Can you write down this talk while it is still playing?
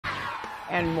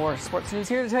And more sports news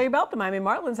here to tell you about. The Miami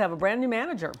Marlins have a brand new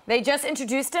manager. They just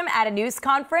introduced him at a news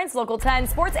conference. Local 10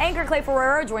 sports anchor Clay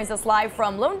Ferreira joins us live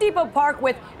from LoanDepot Park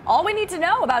with all we need to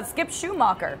know about Skip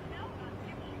Schumaker.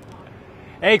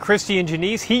 Hey, Christy and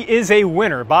Janice, he is a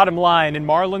winner. Bottom line, and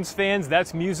Marlins fans,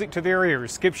 that's music to their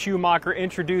ears. Skip Schumaker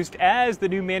introduced as the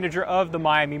new manager of the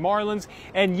Miami Marlins,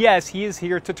 and yes, he is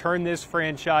here to turn this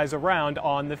franchise around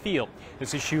on the field.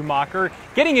 This is Schumaker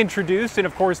getting introduced, and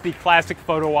of course the classic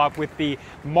photo op with the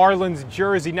Marlins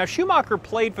jersey. Now, Schumaker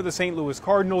played for the St. Louis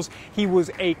Cardinals. He was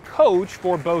a coach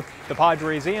for both the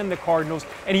Padres and the Cardinals,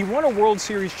 and he won a World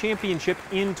Series championship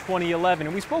in 2011.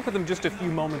 And we spoke with him just a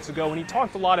few moments ago, and he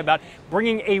talked a lot about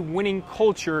bringing a winning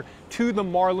culture to the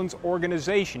Marlins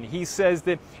organization. He says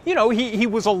that, he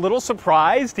was a little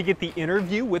surprised to get the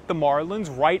interview with the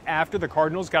Marlins right after the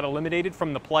Cardinals got eliminated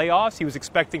from the playoffs. He was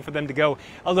expecting for them to go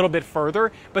a little bit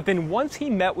further. But then once he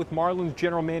met with Marlins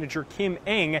general manager Kim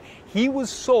Ng, he was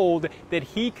sold that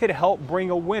he could help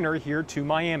bring a winner here to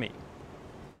Miami.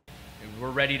 We're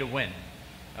ready to win.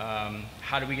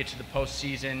 How do we get to the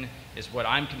postseason is what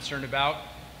I'm concerned about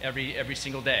every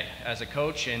single day as a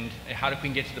coach, and how do we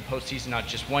get to the postseason not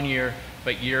just one year,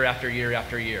 but year after year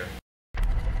after year.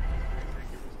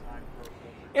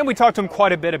 And we talked to him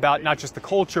quite a bit about not just the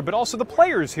culture, but also the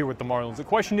players here with the Marlins. The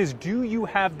question is, do you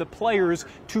have the players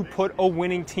to put a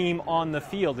winning team on the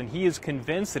field? And he is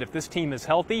convinced that if this team is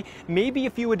healthy, maybe a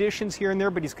few additions here and there,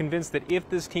 but he's convinced that if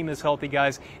this team is healthy,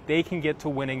 guys, they can get to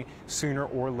winning sooner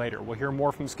or later. We'll hear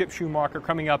more from Skip Schumaker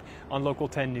coming up on Local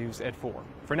 10 News at 4.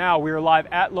 For now, we are live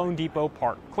at LoanDepot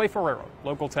Park. Clay Ferreira,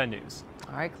 Local 10 News.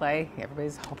 All right, Clay,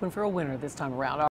 everybody's hoping for a winner this time around.